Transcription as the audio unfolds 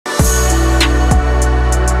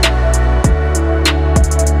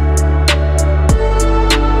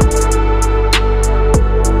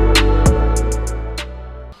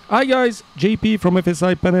Hi guys, JP from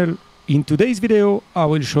FSiPanel. In today's video, I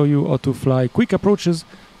will show you how to fly quick approaches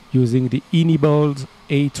using the iniBuilds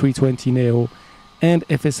A320NEO and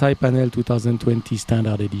FSiPanel 2020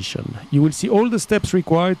 Standard Edition. You will see all the steps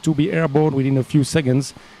required to be airborne within a few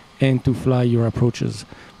seconds and to fly your approaches.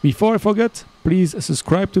 Before I forget, please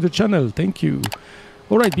subscribe to the channel. Thank you.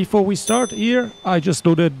 Alright, before we start here, I just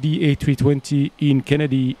loaded the A320 in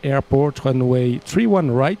Kennedy Airport, runway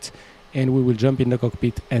 31 right, and we will jump in the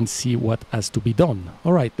cockpit and see what has to be done.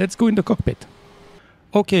 Alright, let's go in the cockpit.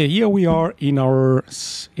 Okay, here we are in our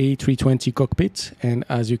A320 cockpit, and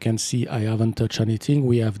as you can see, I haven't touched anything.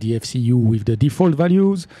 We have the FCU with the default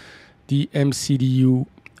values, the MCDU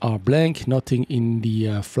are blank, nothing in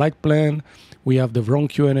the flight plan. We have the wrong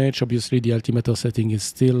QNH, obviously the altimeter setting is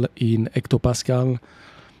still in hectopascal,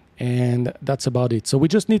 and that's about it. So we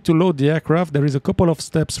just need to load the aircraft. There is a couple of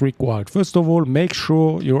steps required. First of all, make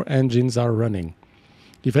sure your engines are running.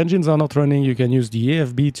 If engines are not running, you can use the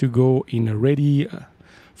AFB to go in a ready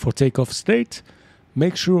for takeoff state.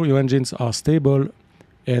 Make sure your engines are stable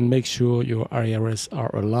and make sure your IRS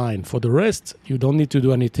are aligned. For the rest, you don't need to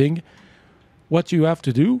do anything. What you have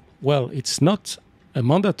to do, well, it's not a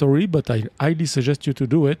mandatory, but I highly suggest you to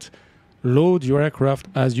do it. Load your aircraft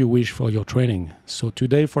as you wish for your training. So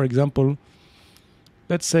today, for example,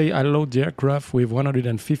 let's say I load the aircraft with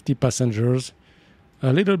 150 passengers,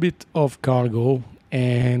 a little bit of cargo,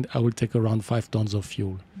 and I will take around 5 tons of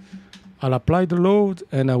fuel. I'll apply the load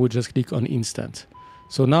and I will just click on instant.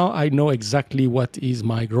 So now I know exactly what is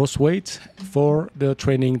my gross weight for the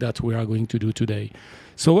training that we are going to do today.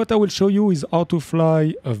 So what I will show you is how to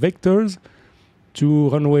fly vectors to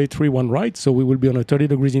runway 31 right. So we will be on a 30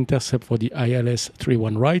 degrees intercept for the ILS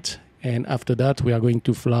 31 right. And after that, we are going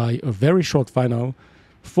to fly a very short final,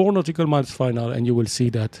 4 nautical miles final, and you will see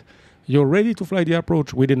that you're ready to fly the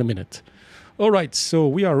approach within a minute. All right, so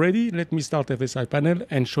we are ready. Let me start FSiPanel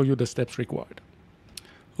and show you the steps required.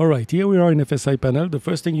 All right, here we are in FSiPanel. The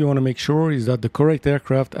first thing you want to make sure is that the correct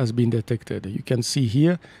aircraft has been detected. You can see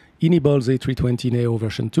here, iniBuilds A320NEO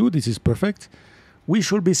version 2. This is perfect. We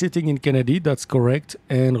should be sitting in Kennedy, that's correct,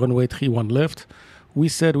 and runway 31 left. We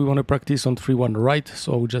said we want to practice on 31 right,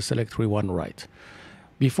 so I will just select 31 right.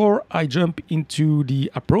 Before I jump into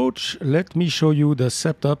the approach, let me show you the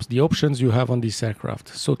setups, the options you have on this aircraft.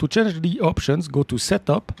 So to change the options, go to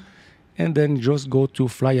Setup, and then just go to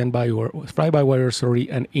Fly-by-Wire,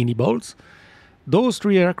 and iniBuilds. Those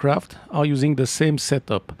 3 aircraft are using the same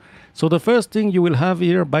setup. So the first thing you will have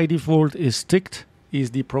here by default is ticked,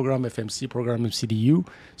 is the program FMC, program MCDU.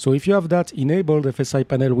 So if you have that enabled,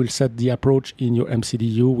 FSiPanel will set the approach in your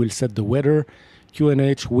MCDU, will set the weather,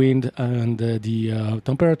 QNH, wind, and the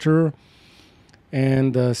temperature.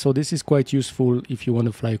 And so this is quite useful if you want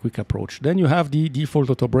to fly a quick approach. Then you have the default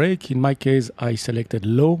auto brake. In my case, I selected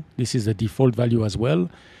low. This is the default value as well.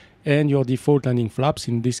 And your default landing flaps,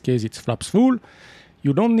 in this case, it's flaps full.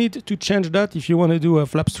 You don't need to change that. If you want to do a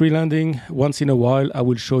flaps 3 landing once in a while, I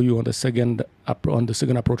will show you on the second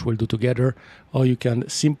approach we'll do together, or you can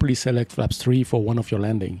simply select flaps 3 for one of your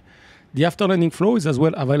landing. The after landing flow is as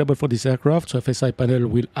well available for this aircraft, so FSiPanel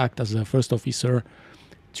will act as a first officer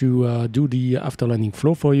to do the after landing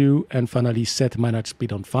flow for you, and finally set manage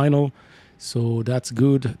speed on final. So that's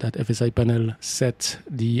good that FSiPanel set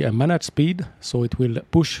the manage speed, so it will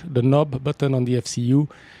push the knob button on the FCU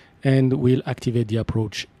and will activate the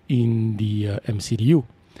approach in the MCDU.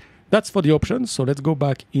 That's for the options. So let's go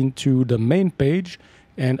back into the main page.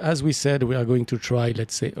 And as we said, we are going to try,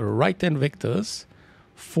 let's say, a right-hand vectors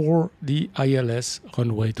for the ILS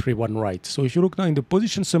runway 31 right. So if you look now in the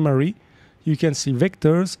position summary, you can see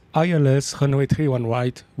vectors, ILS runway 31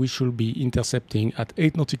 right, we should be intercepting at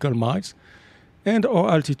 8 nautical miles, and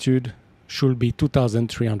our altitude should be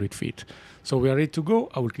 2,300 feet. So we are ready to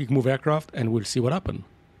go. I will click move aircraft and we'll see what happens.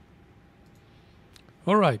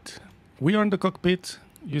 All right, we are in the cockpit.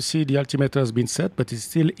 You see the altimeter has been set, but it's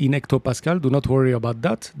still in hectopascal. Do not worry about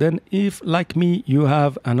that. Then if, like me, you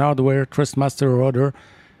have an hardware Trustmaster or other,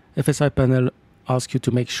 FSiPanel asks you to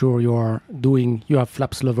make sure you have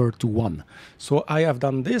flaps lever to 1. So I have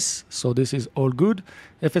done this, so this is all good.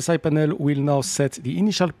 FSiPanel will now set the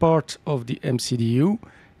initial part of the MCDU,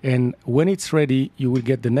 and when it's ready, you will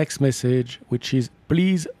get the next message, which is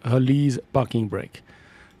please release parking brake.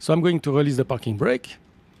 So I'm going to release the parking brake.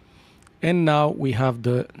 And now we have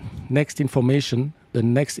the next information, the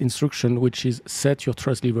next instruction, which is set your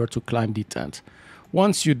thrust lever to climb detent.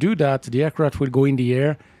 Once you do that, the aircraft will go in the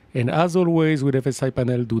air. And as always with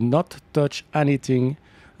FSiPanel, do not touch anything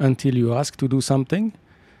until you ask to do something.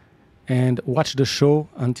 And watch the show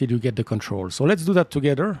until you get the control. So let's do that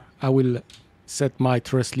together. I will set my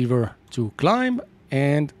thrust lever to climb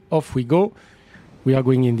and off we go. We are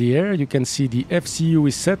going in the air. You can see the FCU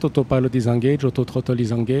is set, autopilot is engaged, auto throttle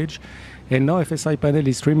is engaged, and now FSiPanel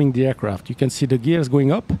is trimming the aircraft. You can see the gears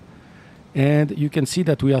going up, and you can see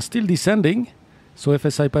that we are still descending. So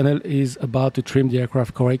FSiPanel is about to trim the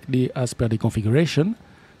aircraft correctly as per the configuration.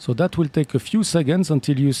 So that will take a few seconds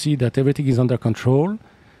until you see that everything is under control.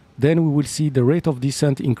 Then we will see the rate of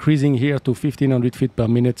descent increasing here to 1500 feet per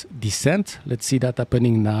minute descent. Let's see that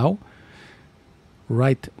happening now.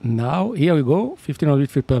 Right now, here we go, 1500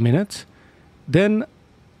 feet per minute. Then,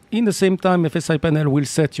 in the same time, FSiPanel will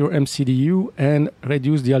set your MCDU and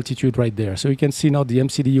reduce the altitude right there. So you can see now the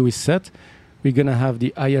MCDU is set. We're going to have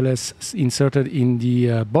the ILS inserted in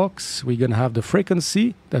the box. We're going to have the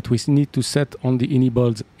frequency that we need to set on the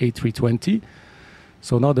iniBuilds A320.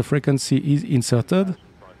 So now the frequency is inserted.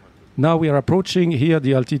 Now we are approaching here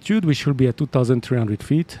the altitude. We should be at 2,300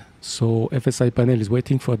 feet. So FSiPanel is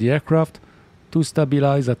waiting for the aircraft to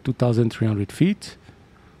stabilize at 2,300 feet.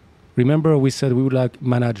 Remember, we said we would like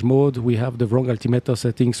manage mode. We have the wrong altimeter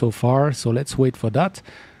setting so far, so let's wait for that.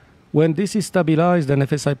 When this is stabilized, then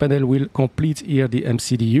FSiPanel will complete here the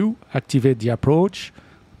MCDU, activate the approach,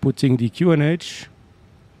 putting the QNH.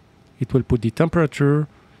 It will put the temperature.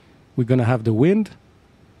 We're going to have the wind.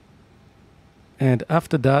 And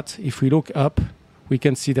after that, if we look up, we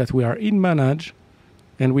can see that we are in manage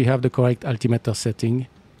and we have the correct altimeter setting.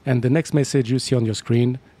 And the next message you see on your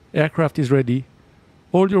screen, aircraft is ready.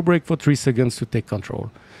 Hold your brake for 3 seconds to take control.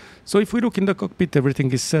 So if we look in the cockpit,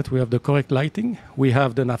 everything is set. We have the correct lighting. We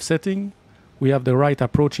have the nav setting. We have the right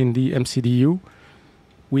approach in the MCDU.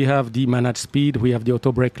 We have the managed speed. We have the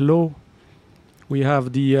auto brake low. We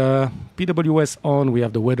have the PWS on. We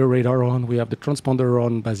have the weather radar on. We have the transponder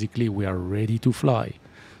on. Basically, we are ready to fly.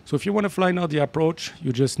 So if you want to fly now the approach,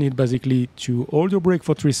 you just need basically to hold your brake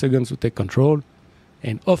for 3 seconds to take control.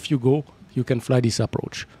 And off you go. You can fly this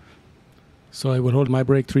approach. So I will hold my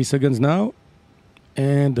brake 3 seconds now.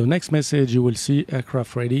 And the next message you will see,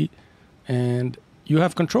 aircraft ready. And you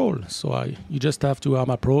have control. So you just have to arm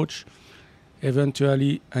approach.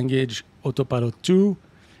 Eventually engage autopilot 2.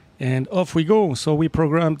 And off we go. So we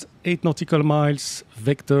programmed 8 nautical miles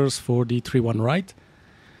vectors for the 3-1 right.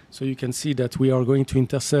 So you can see that we are going to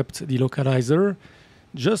intercept the localizer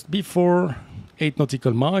just before 8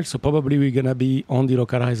 nautical miles. So probably we're going to be on the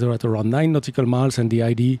localizer at around 9 nautical miles. And the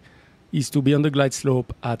ID is to be on the glide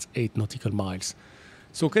slope at 8 nautical miles.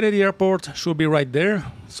 So Kennedy Airport should be right there.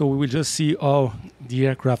 So we will just see how the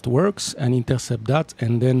aircraft works and intercept that.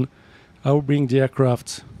 And then I will bring the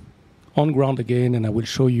aircraft on ground again and I will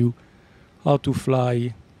show you how to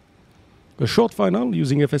fly a short final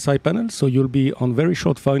using FSiPanel. So you'll be on very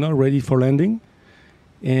short final ready for landing.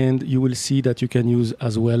 And you will see that you can use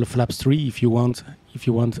as well flaps 3 if you want. If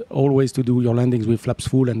you want always to do your landings with flaps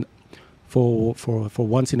full, and for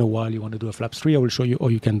once in a while you want to do a flaps 3, I will show you how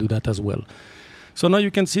you can do that as well. So now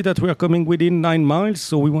you can see that we are coming within 9 miles.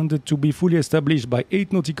 So we wanted to be fully established by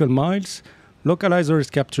 8 nautical miles. Localizer is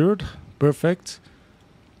captured. Perfect.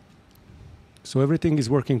 So everything is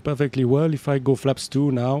working perfectly well. If I go flaps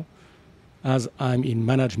 2 now, as I'm in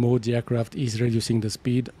manage mode, the aircraft is reducing the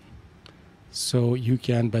speed. So you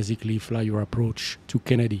can basically fly your approach to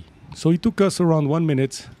Kennedy. So it took us around 1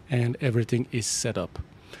 minute and everything is set up.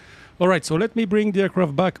 All right, so let me bring the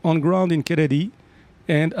aircraft back on ground in Kennedy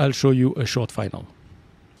and I'll show you a short final.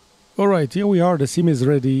 All right, here we are. The sim is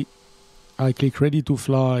ready. I click ready to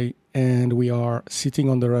fly and we are sitting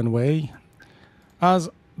on the runway. As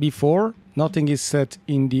before, nothing is set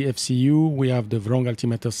in the FCU. We have the wrong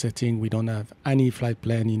altimeter setting. We don't have any flight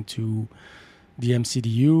plan into the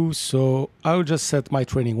MCDU. So I'll just set my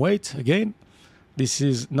training weight again. This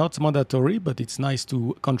is not mandatory, but it's nice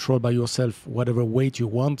to control by yourself whatever weight you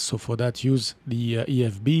want. So for that, use the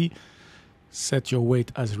EFB, set your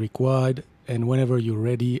weight as required. And whenever you're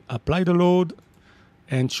ready, apply the load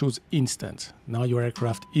and choose instant. Now your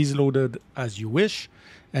aircraft is loaded as you wish.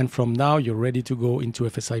 And from now, you're ready to go into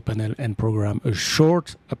FSiPanel and program a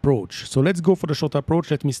short approach. So let's go for the short approach.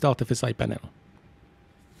 Let me start FSiPanel.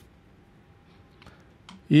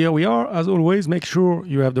 Here we are. As always, make sure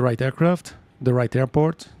you have the right aircraft, the right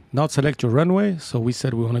airport. Now select your runway. So we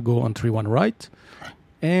said we want to go on 3-1 right.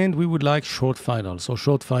 And we would like short final. So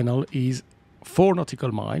short final is 4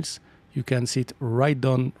 nautical miles. You can see it right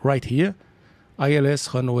down right here.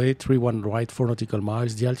 ILS runway 3-1 right, 4 nautical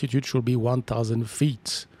miles. The altitude should be 1,000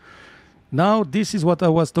 feet. Now, this is what I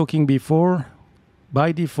was talking before.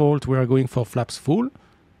 By default, we are going for flaps full.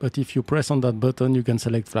 But if you press on that button, you can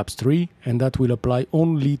select flaps 3. And that will apply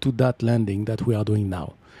only to that landing that we are doing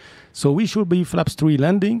now. So we should be flaps 3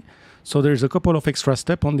 landing. So there's a couple of extra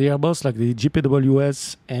steps on the Airbus, like the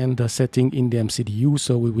GPWS and the setting in the MCDU.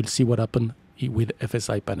 So we will see what happened with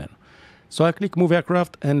FSiPanel. So I click Move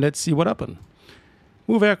Aircraft and let's see what happened.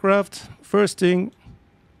 Move Aircraft, first thing,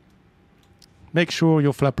 make sure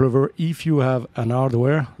your flap lever, if you have an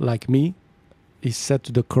hardware like me, is set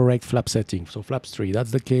to the correct flap setting. So flaps 3,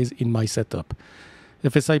 that's the case in my setup.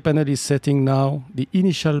 FSiPanel is setting now the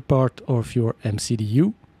initial part of your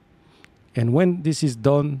MCDU. And when this is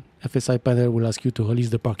done, FSiPanel will ask you to release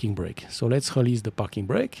the parking brake. So let's release the parking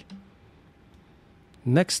brake.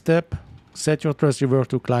 Next step, set your thrust lever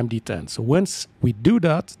to climb detent. So once we do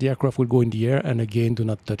that, the aircraft will go in the air, and again, do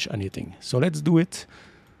not touch anything. So let's do it.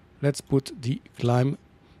 Let's put the climb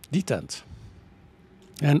detent.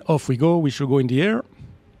 And off we go. We should go in the air.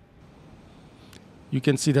 You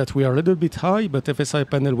can see that we are a little bit high, but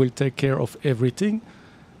FSiPanel will take care of everything.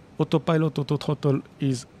 Autopilot, auto throttle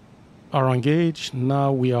are engaged.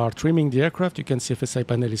 Now we are trimming the aircraft. You can see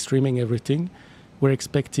FSiPanel is trimming everything. We're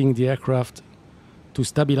expecting the aircraft to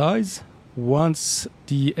stabilize. Once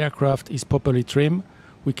the aircraft is properly trimmed,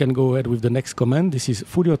 we can go ahead with the next command. This is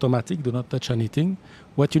fully automatic, do not touch anything.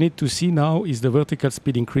 What you need to see now is the vertical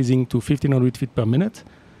speed increasing to 1500 feet per minute.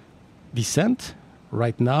 Descent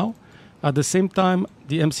right now. At the same time,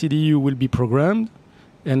 the MCDU will be programmed,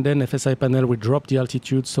 and then FSiPanel will drop the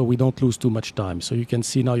altitude so we don't lose too much time. So you can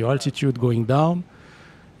see now your altitude going down,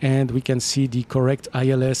 and we can see the correct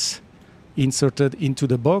ILS inserted into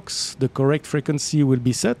the box. The correct frequency will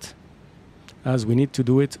be set, as we need to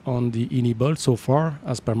do it on the iniBuild so far,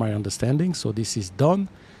 as per my understanding. So this is done.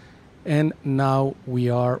 And now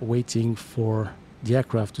we are waiting for the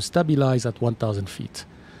aircraft to stabilize at 1000 feet.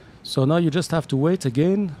 So now you just have to wait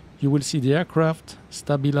again. You will see the aircraft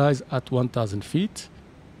stabilize at 1000 feet.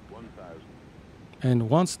 1000. And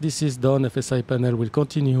once this is done, FSiPanel will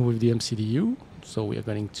continue with the MCDU. So we are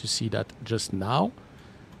going to see that just now.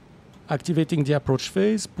 Activating the approach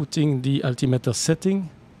phase, putting the altimeter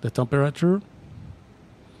setting, the temperature.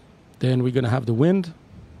 Then we're going to have the wind.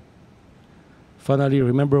 Finally,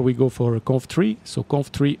 remember, we go for a conf 3. So conf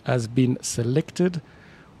 3 has been selected.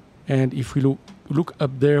 And if we look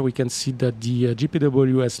up there, we can see that the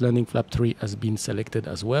GPWS landing flap 3 has been selected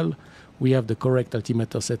as well. We have the correct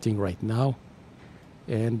altimeter setting right now.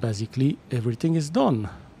 And basically, everything is done.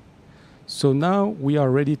 So now we are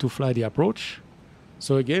ready to fly the approach.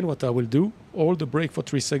 So again, what I will do, hold the brake for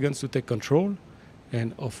 3 seconds to take control.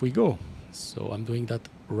 And off we go. So I'm doing that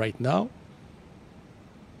right now.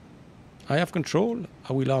 I have control.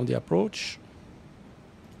 I will arm the approach.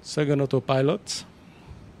 Second autopilot.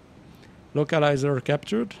 Localizer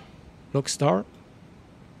captured. Lock star.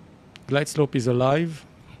 Glide slope is alive.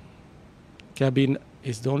 Cabin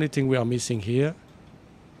is the only thing we are missing here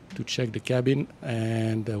to check the cabin.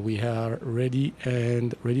 And we are ready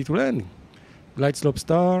to land. Glide slope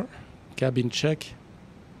star. Cabin check.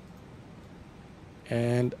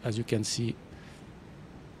 And as you can see,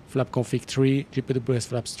 flap config 3, GPWS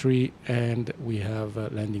flaps 3, and we have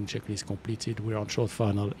landing checklist completed. We're on short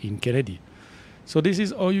final in Kennedy. So this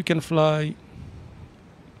is how you can fly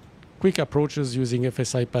quick approaches using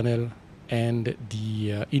FSiPanel and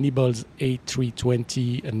the iniBuilds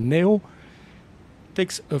A320NEO.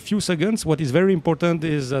 Takes a few seconds. What is very important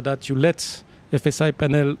is that you let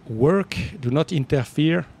FSiPanel work. Do not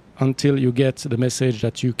interfere until you get the message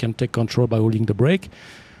that you can take control by holding the brake.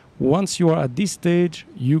 Once you are at this stage,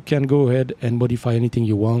 you can go ahead and modify anything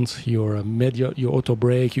you want. Your auto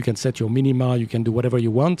brake, you can set your minima, you can do whatever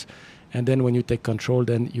you want. And then when you take control,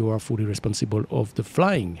 then you are fully responsible of the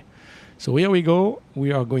flying. So here we go.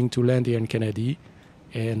 We are going to land here in Kennedy.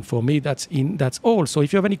 And for me, that's all. So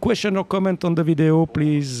if you have any question or comment on the video,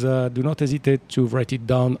 please do not hesitate to write it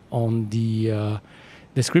down on the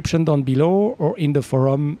description down below or in the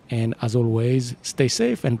forum. And as always, stay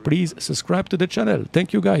safe and please subscribe to the channel.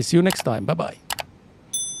 Thank you guys. See you next time. Bye-bye.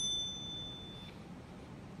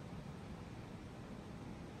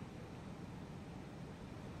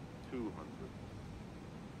 200.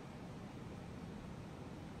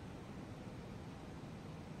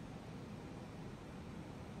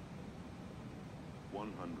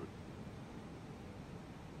 100.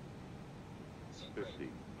 50,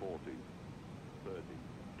 40, 30,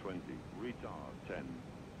 20, retard, 10,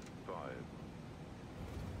 5,